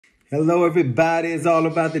Hello, everybody. It's all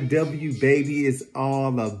about the W, baby. It's all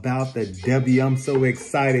about the W. I'm so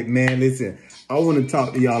excited, man. Listen, I want to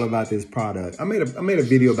talk to y'all about this product. I made a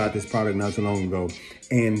video about this product not so long ago,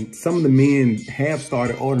 and some of the men have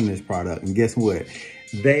started ordering this product. And guess what?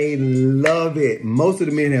 They love it. Most of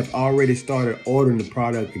the men have already started ordering the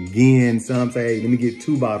product again. Some say, hey, let me get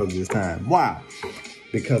 2 bottles this time. Why?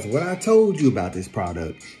 Because what I told you about this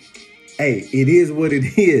product, hey, it is what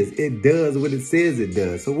it is. It does what it says it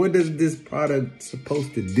does. So what does this product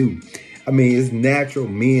supposed to do? I mean, it's natural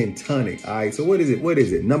Men Tonic. All right. So what is it? What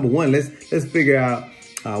is it? Number one, let's figure out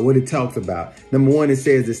what it talks about. Number one, it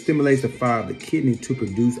says it stimulates the fire of the kidney to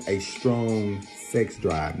produce a strong sex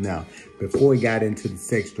drive. Now, before we got into the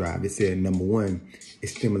sex drive, it said number one, it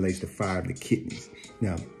stimulates the fire of the kidneys.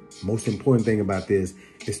 Now, most important thing about this,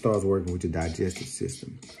 it starts working with your digestive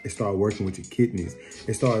system. It starts working with your kidneys.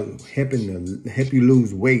 It starts help you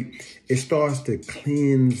lose weight. It starts to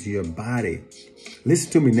cleanse your body.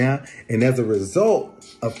 Listen to me now. And as a result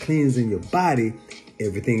of cleansing your body,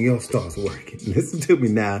 everything else starts working. Listen to me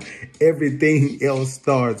now. Everything else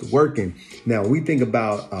starts working. Now, we think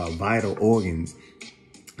about vital organs.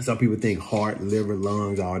 Some people think heart, liver,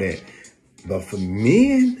 lungs, all that. But for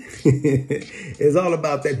men, it's all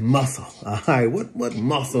about that muscle. All right, what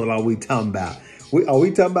muscle are we talking about? Are we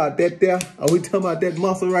talking about that there? Are we talking about that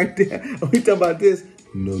muscle right there? Are we talking about this?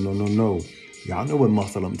 No. Y'all know what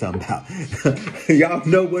muscle I'm talking about. Y'all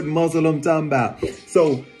know what muscle I'm talking about.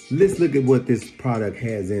 So let's look at what this product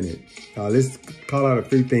has in it. Let's call out a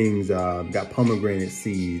few things. Got pomegranate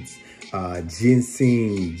seeds,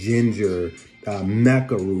 ginseng, ginger,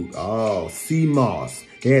 maca root, sea moss.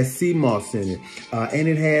 It has sea moss in it, and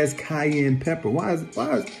it has cayenne pepper. Why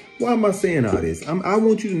am I saying all this? I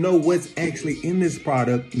want you to know what's actually in this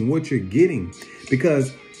product and what you're getting,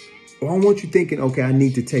 because I want you thinking, okay, I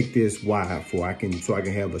need to take this. Why? So I can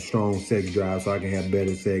have a strong sex drive, so I can have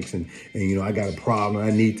better sex, and you know I got a problem.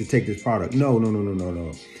 I need to take this product. No.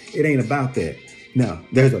 It ain't about that. Now,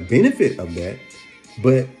 there's a benefit of that,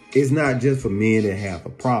 but it's not just for men that have a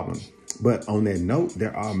problem. But on that note,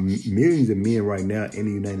 there are millions of men right now in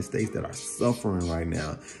the United States that are suffering right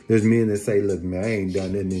now. There's men that say, look, man, I ain't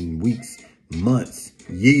done nothing in weeks, months,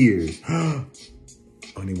 years. I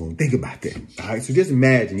don't even want to think about that. All right, so just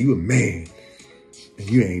imagine you a man and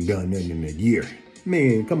you ain't done nothing in a year.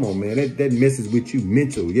 Man, come on, man. That messes with you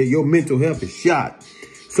mental. Your mental health is shot.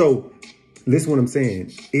 So listen what I'm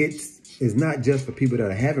saying. It's not just for people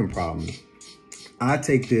that are having problems. I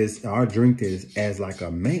take this, or I drink this as like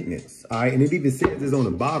a maintenance, all right? And it even says this on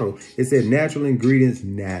the bottle. It said natural ingredients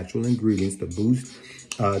to boost,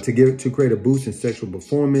 to create a boost in sexual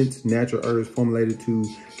performance, natural herbs formulated to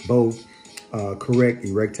both correct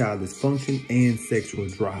erectile dysfunction and sexual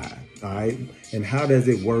drive, all right? And how does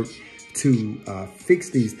it work to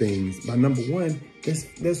fix these things? By number one,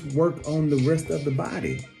 let's work on the rest of the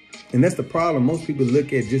body. And that's the problem. Most people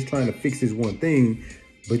look at just trying to fix this one thing,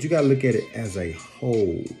 but you got to look at it as a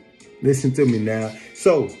whole. Listen to me now.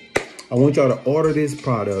 So I want y'all to order this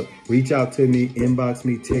product. Reach out to me, inbox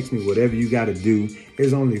me, text me, whatever you got to do.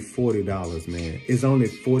 It's only $40, man. It's only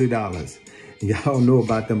 $40. Y'all know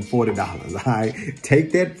about them $40, all right?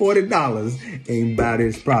 Take that $40 and buy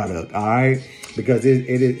this product, all right? Because it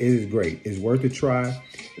is great. It's worth a try.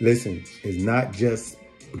 Listen, it's not just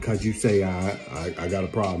because you say, I got a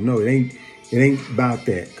problem. No, it ain't about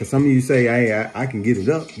that. Because some of you say, hey, I can get it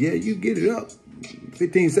up. Yeah, you get it up.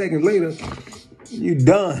 15 seconds later, you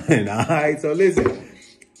done. All right. So listen,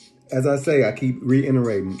 as I say, I keep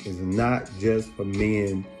reiterating, it's not just for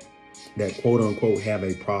men that quote unquote have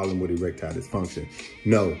a problem with erectile dysfunction.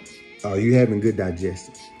 No. Are you having good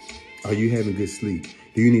digestion? Are you having good sleep?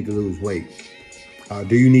 Do you need to lose weight?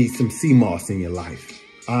 Do you need some sea moss in your life?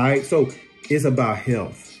 All right. So it's about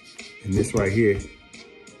health. And this right here,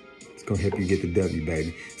 gonna help you get the W,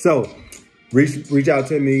 baby. So reach out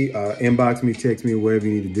to me, inbox me, text me, whatever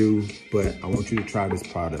you need to do. But I want you to try this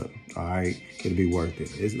product. All right, it'll be worth it.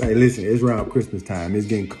 Hey, listen, it's around Christmas time. It's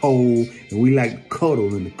getting cold, and we like to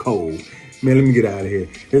cuddle in the cold. Man, let me get out of here.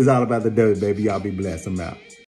 It's all about the W, baby. Y'all be blessed. I'm out.